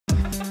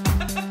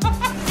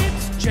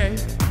J and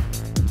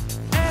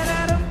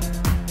Adam.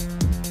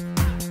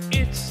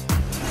 It's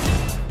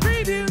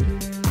Previewed.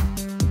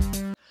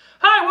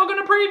 Hi, welcome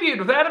to Previewed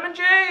with Adam and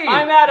Jay.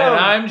 I'm Adam. And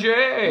I'm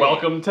Jay.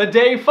 Welcome to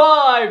day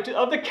 5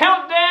 of the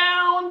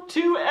countdown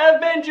to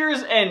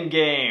Avengers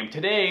Endgame.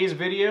 Today's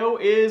video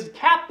is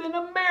Captain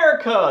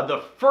America, the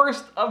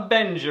first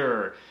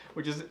Avenger.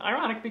 Which is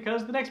ironic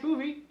because the next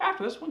movie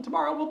after this one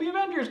tomorrow will be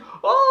Avengers.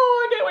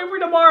 Oh, I can't wait for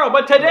tomorrow.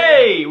 But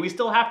today, we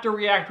still have to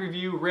react,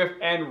 review, riff,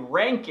 and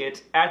rank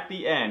it at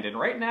the end. And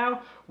right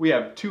now, we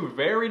have 2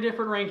 very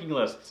different ranking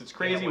lists. It's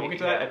crazy. We'll get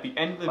to that at the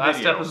end of the video.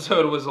 Last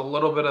episode was a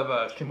little bit of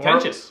a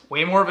contentious.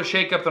 Way more of a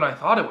shakeup than I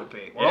thought it would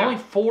be. We're only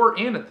 4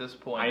 in at this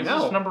point. I know.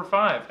 This is number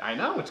 5. I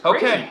know, it's crazy.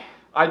 Okay.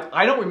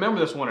 I don't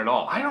remember this one at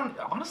all.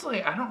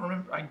 Honestly, I don't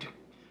remember.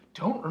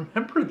 Don't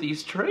remember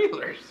these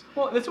trailers.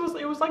 Well, it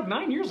was like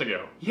 9 years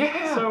ago.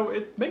 Yeah. So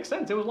it makes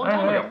sense. It was a long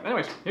time ago.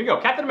 Anyways, here you go.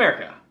 Captain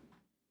America.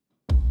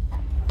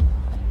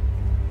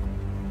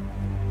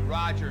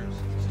 Rogers,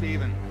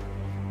 Steven.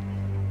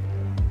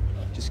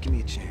 Just give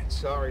me a chance.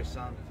 Sorry,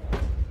 son.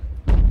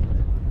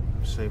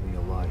 I'm saving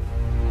your life.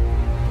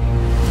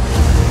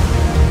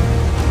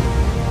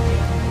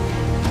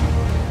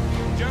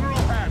 General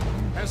Patton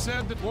has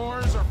said that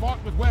wars are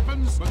fought with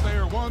weapons, but they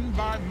are won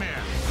by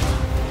men.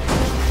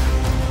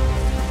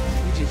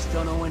 You just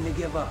don't know when to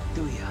give up,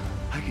 do you?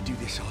 I could do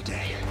this all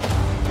day.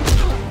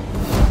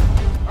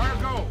 Our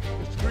goal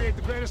is to create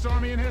the greatest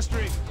army in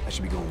history. I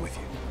should be going with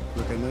you.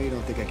 Look, I know you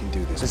don't think I can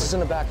do this. This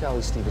isn't a back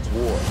alley, Steve. It's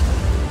war.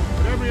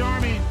 But every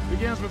army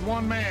begins with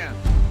one man.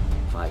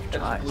 5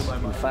 tries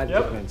in 5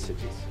 different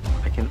cities.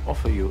 I can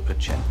offer you a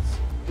chance.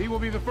 He will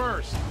be the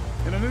first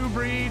in a new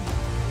breed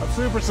of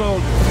super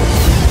soldiers.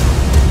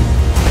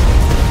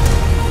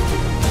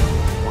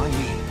 Why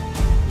me?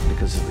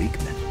 Because the weak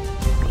man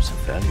knows the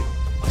value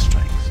of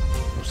strength,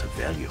 knows the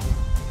value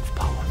of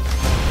power.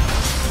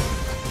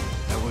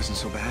 That wasn't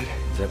so bad.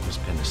 That was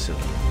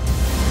penicillin.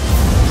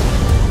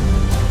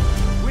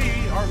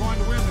 We are going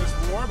to win this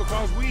war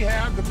because we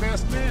have the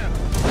best men.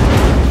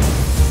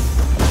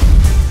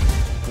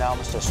 Now,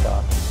 Mr.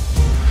 Stark.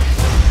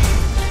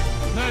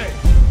 Nay,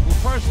 will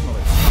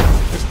personally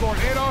escort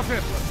Adolf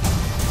Hitler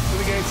to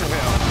the gates of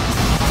hell.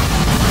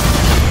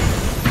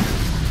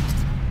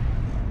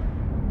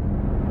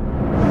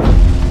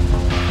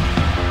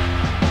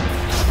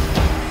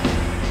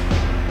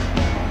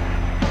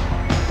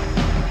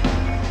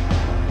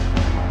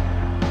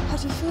 How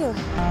do you feel?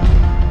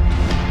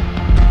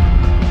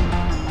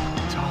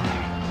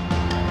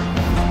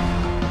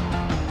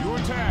 Your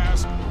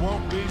task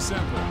won't be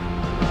simple.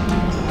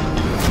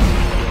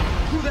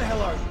 Who the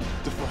hell are you?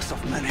 The first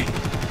of many.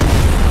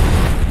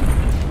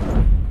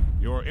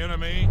 Your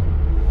enemy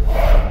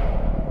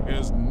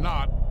is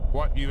not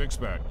what you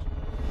expect.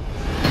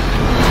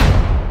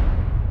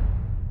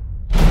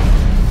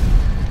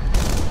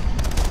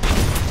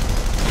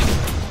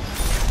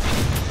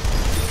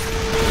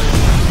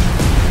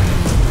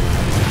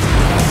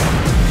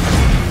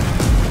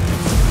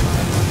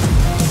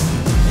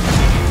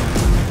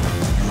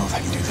 I don't know if I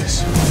can do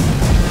this.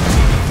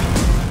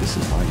 This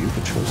is why you've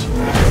been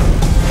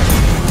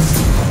chosen.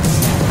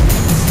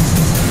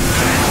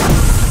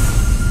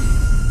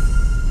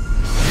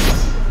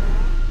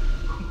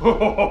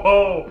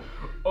 Oh,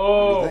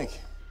 What do you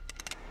think?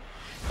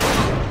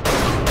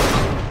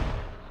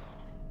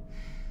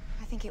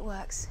 I think it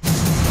works.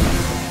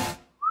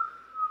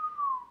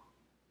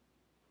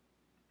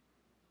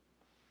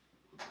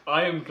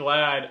 I am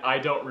glad I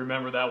don't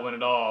remember that one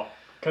at all,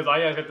 because I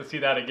got to see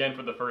that again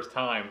for the first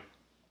time.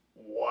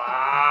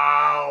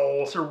 Wow.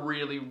 It's a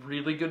really,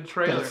 really good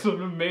trailer. That's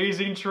an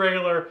amazing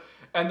trailer.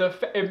 And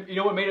you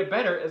know what made it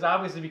better is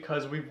obviously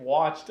because we've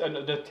watched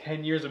the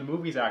 10 years of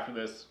movies after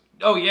this.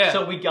 Oh yeah.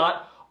 So we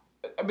got,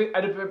 I mean,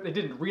 I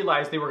didn't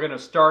realize they were going to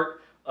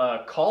start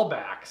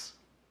callbacks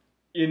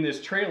in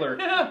this trailer,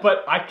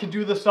 but I could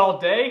do this all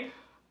day.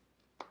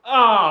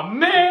 Oh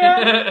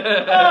man!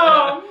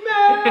 Oh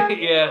man!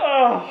 Yeah.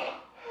 Oh,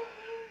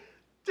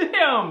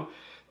 damn!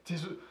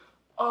 This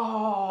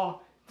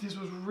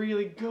was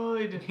really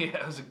good. Yeah,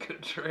 it was a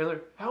good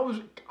trailer. That was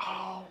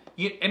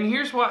Yeah, and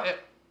here's why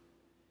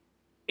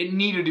it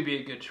needed to be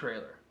a good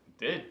trailer. It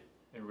did.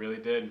 It really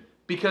did.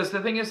 Because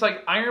the thing is,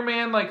 like, Iron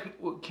Man, like,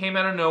 came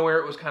out of nowhere.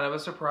 It was kind of a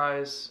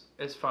surprise.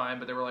 It's fine,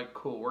 but they were like,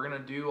 cool, we're gonna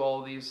do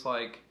all these,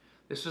 like,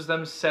 this was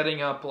them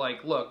setting up,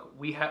 like, look,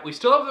 we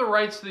still have the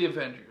rights to the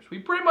Avengers. We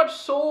pretty much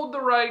sold the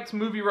rights,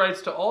 movie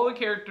rights, to all the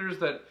characters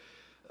that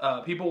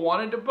people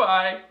wanted to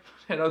buy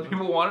and other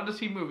people wanted to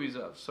see movies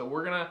of. So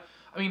we're gonna,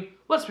 I mean,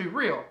 let's be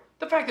real.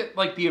 The fact that,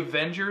 like, the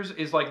Avengers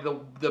is, like,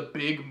 the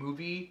big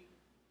movie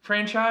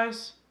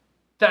franchise,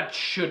 that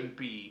shouldn't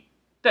be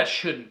the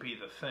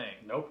thing.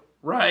 Nope.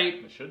 Right?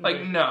 It shouldn't like,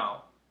 be.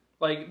 no.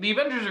 Like, the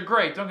Avengers are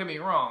great, don't get me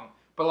wrong.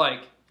 But,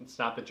 like, It's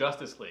not the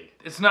Justice League.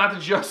 it's not the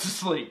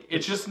Justice League.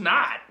 It's just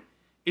not.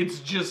 It's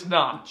just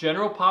not.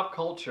 General pop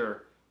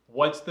culture,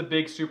 what's the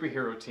big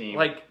superhero team?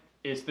 Like,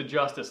 it's the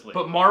Justice League.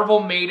 but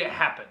Marvel made it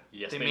happen.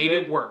 Yes, they they made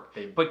did. it work.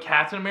 They- But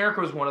Captain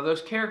America was one of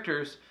those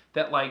characters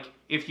that like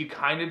if you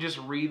kind of just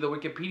read the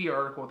Wikipedia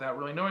article without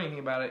really knowing anything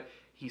about it,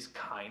 he's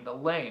kind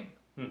of lame.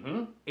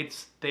 Mm-hmm.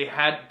 They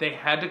had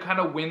to kind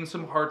of win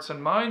some hearts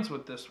and minds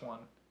with this one,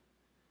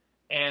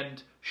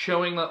 and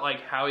showing that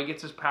like how he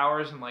gets his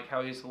powers and like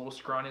how he's a little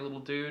scrawny little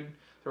dude.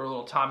 Throw a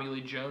little Tommy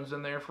Lee Jones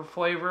in there for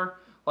flavor.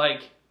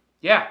 Like,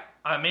 yeah,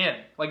 I'm in.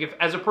 Like, if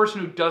as a person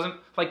who doesn't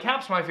like,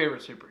 Cap's my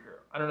favorite superhero.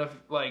 I don't know if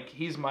like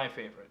he's my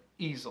favorite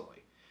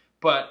easily,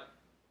 but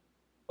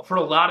for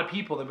a lot of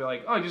people, they'd be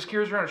like, "Oh, he just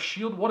carries around a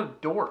shield. What a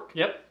dork."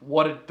 Yep.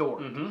 What a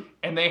dork. Mm-hmm.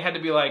 And they had to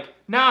be like,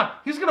 "Nah,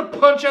 he's gonna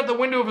punch out the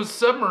window of his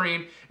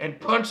submarine and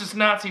punch this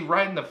Nazi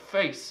right in the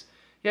face."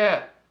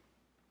 Yeah.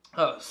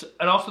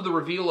 And also the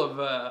reveal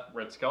of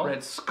Red Skull.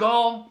 Red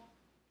Skull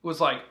was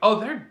like, "Oh,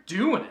 they're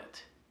doing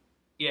it."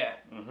 Yeah.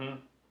 Mm-hmm.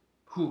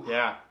 Whew.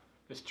 Yeah.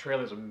 This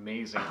trailer's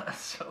amazing.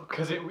 So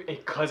Because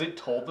it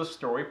told the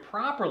story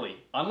properly.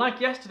 Unlike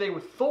yesterday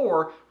with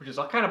Thor, which is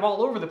kind of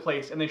all over the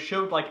place, and they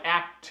showed like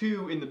Act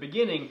 2 in the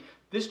beginning,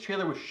 this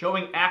trailer was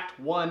showing Act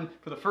 1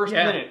 for the first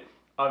minute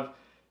of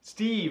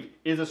Steve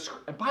is a...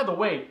 And by the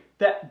way,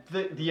 that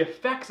the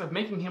effects of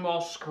making him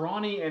all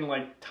scrawny and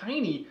like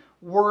tiny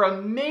were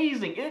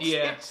amazing.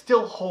 It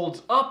still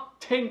holds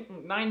up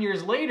 9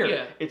 years later.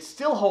 Yeah. It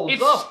still holds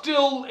up.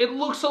 It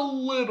looks a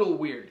little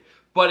weird.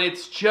 But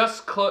it's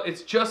just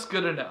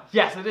good enough.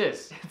 Yes, it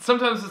is.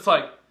 Sometimes it's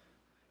like,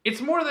 it's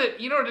more that,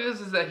 you know what it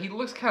is that he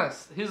looks kind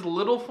of, his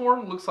little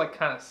form looks like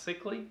kind of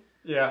sickly.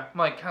 Yeah. I'm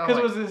like, kind of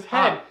because it was his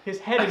head. His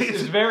head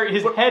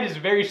is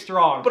very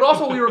strong. But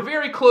also we were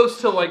very close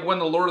to like when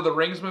the Lord of the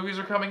Rings movies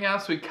are coming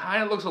out, so he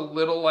kind of looks a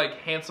little like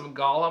handsome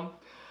Gollum.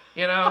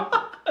 You know?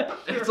 Sure.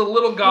 It's a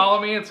little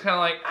Gollum-y. It's kind of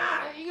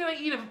like, you gonna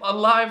eat a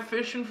live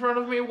fish in front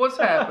of me? What's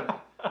happening?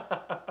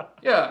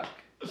 Yeah.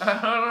 I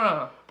don't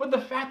know. But the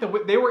fact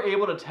that they were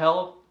able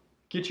to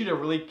get you to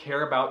really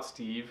care about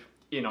Steve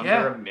in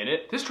under a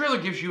minute. This trailer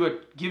gives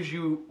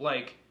you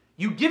like,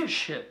 you give a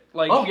shit.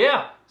 Like, oh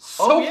yeah.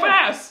 So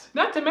fast.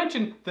 Not to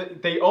mention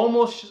that they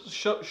almost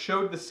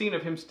showed the scene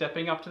of him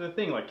stepping up to the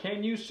thing. Like,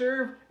 can you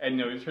serve? And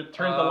he turns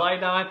the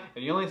light on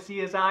and you only see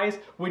his eyes,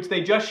 which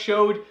they just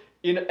showed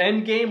in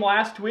Endgame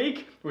last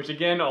week, which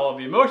again, all of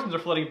the emotions are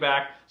flooding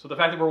back. So the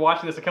fact that we're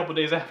watching this a couple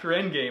days after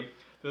Endgame,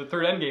 the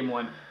third Endgame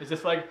one, is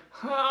just like,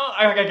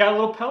 I got a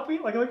little pelpy,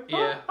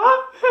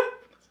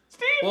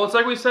 Steve. Well, it's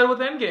like we said with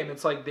Endgame.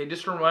 It's like they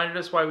just reminded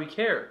us why we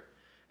care,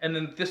 and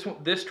then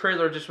this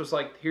trailer just was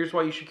like, here's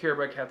why you should care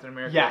about Captain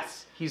America.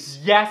 Yes,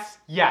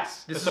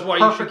 yes. This is why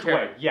you should care.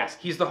 Way. Yes,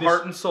 he's the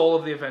heart and soul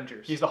of the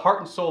Avengers. He's the heart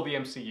and soul of the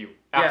MCU.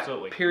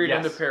 Absolutely. Yeah, period.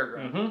 End of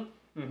paragraph.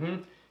 Mm-hmm. Mm-hmm.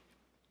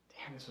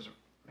 Damn, this was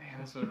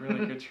a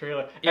really good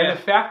trailer. And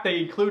the fact they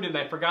included, and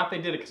I forgot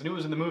they did it because I knew it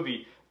was in the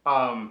movie.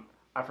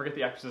 I forget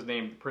the actress's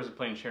name, the person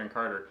playing Sharon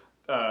Carter.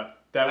 I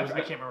can't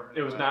remember her name.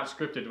 It was not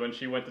scripted when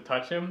she went to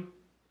touch him.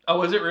 Oh,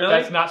 was it really?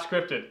 That's not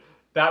scripted.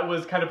 That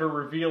was kind of a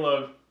reveal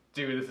of,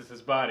 dude, this is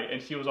his body.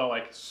 And she was all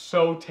like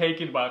so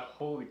taken by,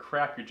 holy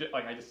crap,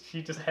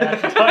 she just had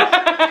to touch.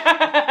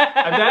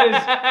 And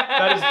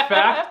that is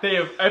fact.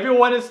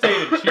 Everyone has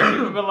stated. She's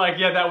even been like,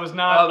 yeah, that was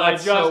not. Oh, I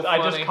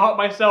just caught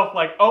myself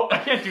like, oh, I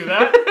can't do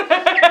that.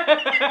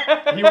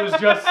 He was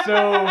just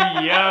so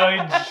huge.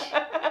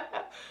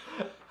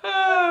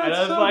 And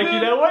I was like, good.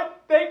 You know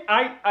what?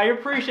 I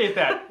appreciate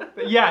that.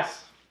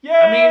 Yes.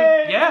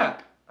 Yay!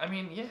 I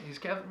mean, yeah, he's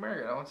Captain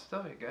America. I want to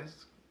tell you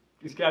guys.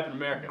 He's Captain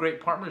America. Great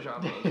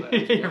Parmesan knows that.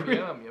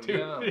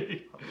 Yum.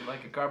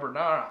 Like a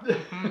carbonara.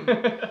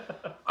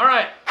 All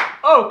right.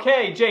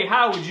 Okay, Jay,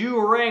 how would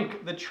you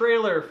rank the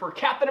trailer for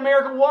Captain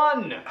America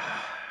 1?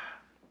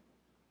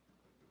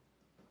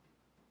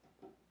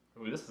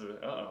 Ooh, this is...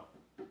 Uh-oh.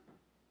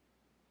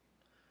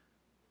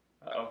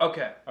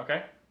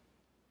 Okay.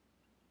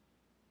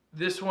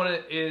 This one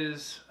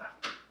is...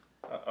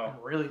 Uh-oh.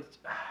 Really...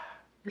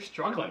 You're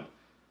struggling.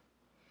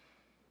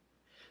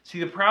 See,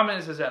 the problem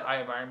is that I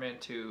have Iron Man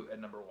 2 at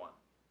number 1.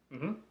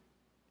 Mm-hmm.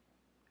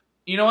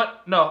 You know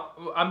what? No,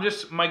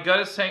 my gut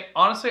is saying,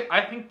 honestly,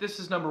 I think this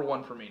is number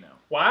 1 for me now.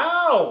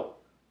 Wow!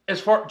 As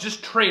far,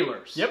 just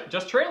trailers. Yep,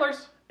 just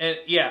trailers. And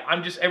yeah,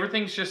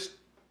 everything's just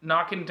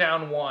knocking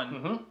down 1,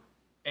 mm-hmm.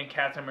 and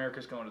Captain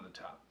America's going to the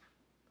top.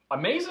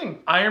 Amazing.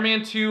 Iron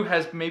Man 2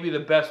 has maybe the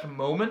best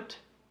moment,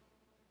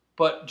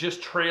 but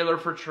just trailer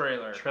for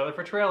trailer. Trailer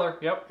for trailer,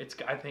 yep.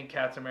 I think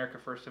Captain America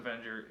First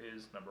Avenger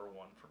is number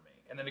 1 for me.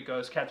 And then it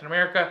goes Captain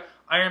America,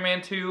 Iron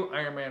Man 2,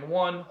 Iron Man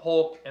 1,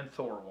 Hulk, and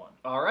Thor 1.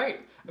 All right.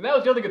 And that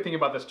was the other good thing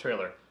about this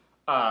trailer,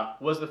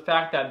 was the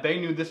fact that they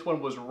knew this one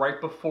was right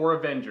before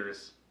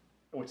Avengers,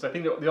 which I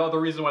think the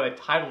other reason why they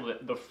titled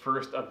it The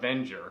First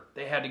Avenger.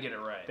 They had to get it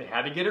right. They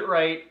had to get it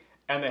right,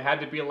 and they had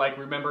to be like,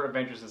 remember,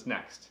 Avengers is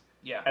next.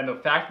 Yeah. And the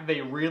fact that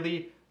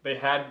they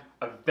had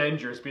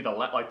Avengers be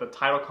the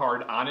title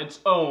card on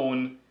its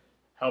own,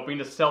 helping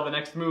to sell the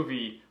next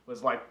movie,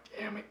 was like,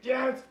 damn it,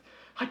 yes,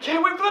 I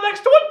can't wait for the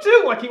next one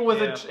too. Like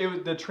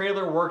the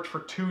trailer worked for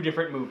 2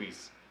 different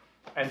movies.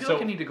 I feel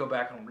like I need to go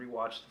back and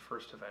rewatch the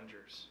first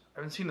Avengers. I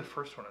haven't seen the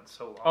first one in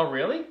so long. Oh,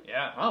 really?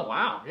 Yeah. Oh,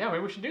 wow. Yeah,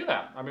 maybe we should do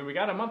that. I mean, we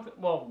got a month.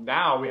 Well,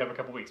 now we have a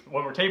couple weeks. But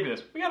when we're taping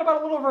this, we got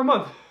about a little over a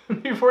month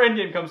before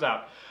Endgame comes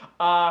out.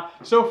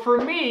 So for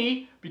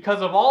me,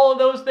 because of all of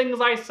those things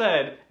I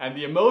said and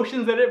the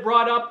emotions that it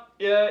brought up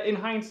in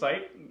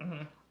hindsight,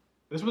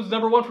 this was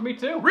 #1 for me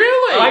too.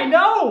 Really? I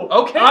know.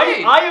 Okay.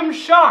 I am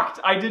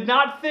shocked. I did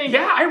not think.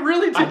 Yeah, I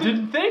really didn't. I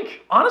didn't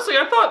think. Honestly,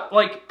 I thought,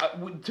 like,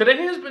 today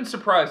has been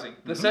surprising.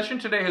 The session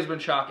today has been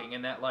shocking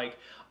in that, like,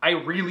 I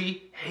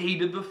really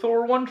hated the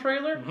Thor 1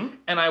 trailer,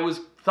 and I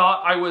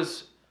thought I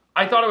was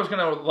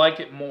gonna like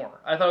it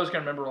more. I thought I was gonna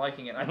remember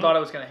liking it. I thought I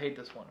was gonna hate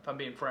this one, if I'm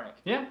being frank.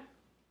 Yeah.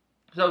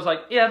 So I was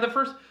like, yeah, the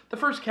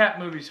first Cap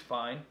movie's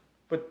fine,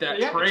 but that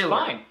trailer, it's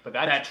fine. But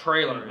that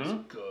trailer is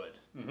good.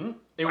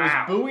 It was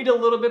buoyed a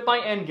little bit by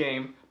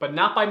Endgame, but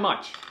not by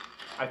much.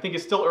 I think it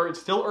still earns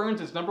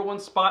its #1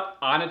 spot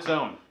on its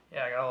own.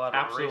 Yeah, I got a lot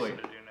of racing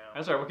to do now.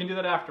 That's all right. We can do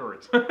that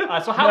afterwards.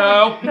 So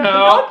how I'm doing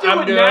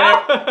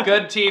now. it.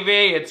 Good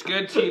TV. It's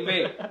good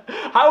TV.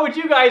 How would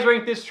you guys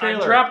rank this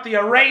trailer? I dropped the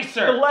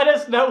eraser. Let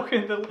us know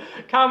in the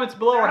comments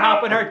below or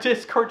hop in our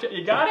Discord channel.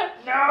 You got it?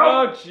 No.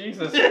 Oh,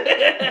 Jesus.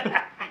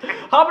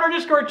 Hop in our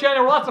Discord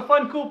channel. Lots of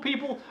fun, cool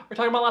people. We're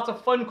talking about lots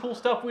of fun, cool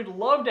stuff. We'd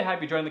love to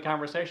have you join the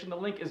conversation. The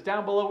link is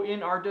down below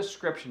in our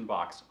description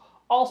box.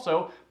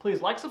 Also,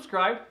 please like,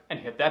 subscribe,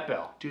 and hit that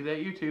bell. Do that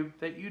YouTube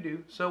that you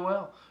do so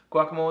well.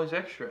 Guacamole's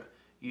Extra.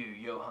 You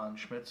Johann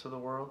Schmitz of the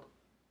world.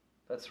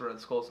 That's Red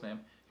Skull's name.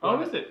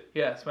 Is it?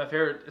 Yeah, it's my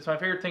favorite. It's my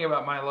favorite thing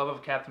about my love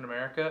of Captain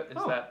America is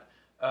that,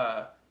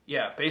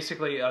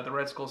 basically the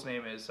Red Skull's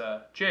name is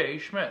Jay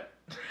Schmidt.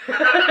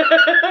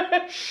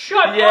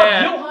 Shut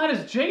up! Johann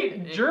is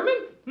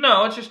German?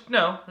 No, it's just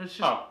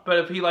But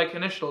if he like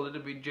initialed it,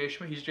 it'd be Jay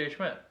Schmidt. He's Jay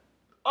Schmidt.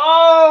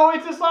 Oh,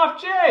 it's a soft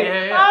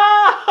J. Yeah.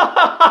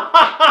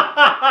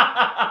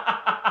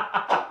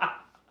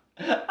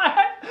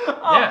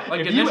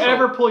 Like if you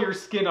ever pull your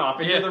skin off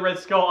and you're the Red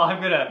Skull,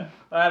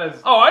 that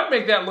is... Oh, I'd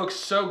make that look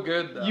so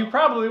good, though. You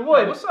probably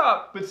would. Hey, what's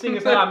up? But seeing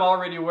as how I'm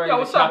already wearing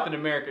the Captain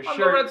America shirt, I'm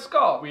the Red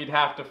Skull. We'd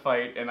have to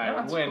fight, and I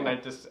would win.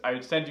 Cool. I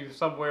would send you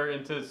somewhere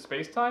into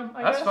space-time,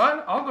 I guess. guess? That's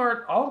fine.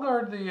 I'll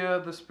guard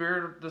the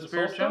spirit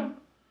gem.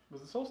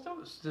 Was it Soul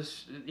Stone?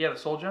 The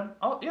Soul Gem.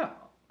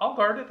 I'll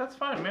guard it. That's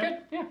fine, man. Okay,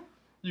 yeah.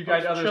 You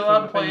guys chill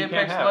out and play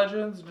Apex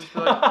Legends. Just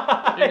be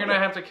like, you're gonna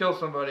have to kill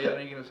somebody,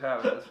 then you can just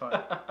have it. That's fine.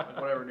 Like,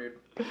 whatever, dude.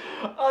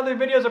 Other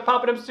videos are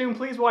popping up soon.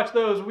 Please watch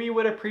those. We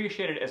would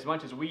appreciate it as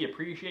much as we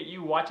appreciate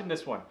you watching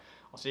this one.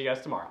 I'll see you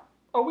guys tomorrow.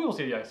 Oh, we will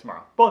see you guys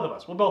tomorrow. Both of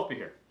us. We'll both be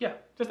here. Yeah.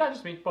 Not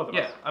just me. Both of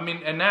us. Yeah. I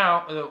mean, and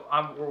now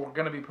we're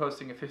gonna be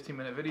posting a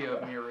 15-minute video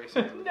of me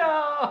erasing.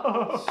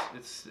 No.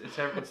 It's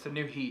the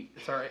new heat.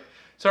 It's alright.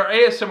 It's our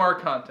ASMR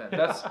content.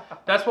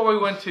 That's what we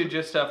went to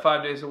just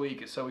 5 days a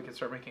week, so we could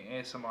start making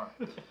ASMR.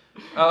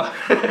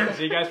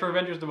 See you guys for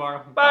Avengers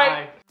tomorrow.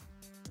 Bye.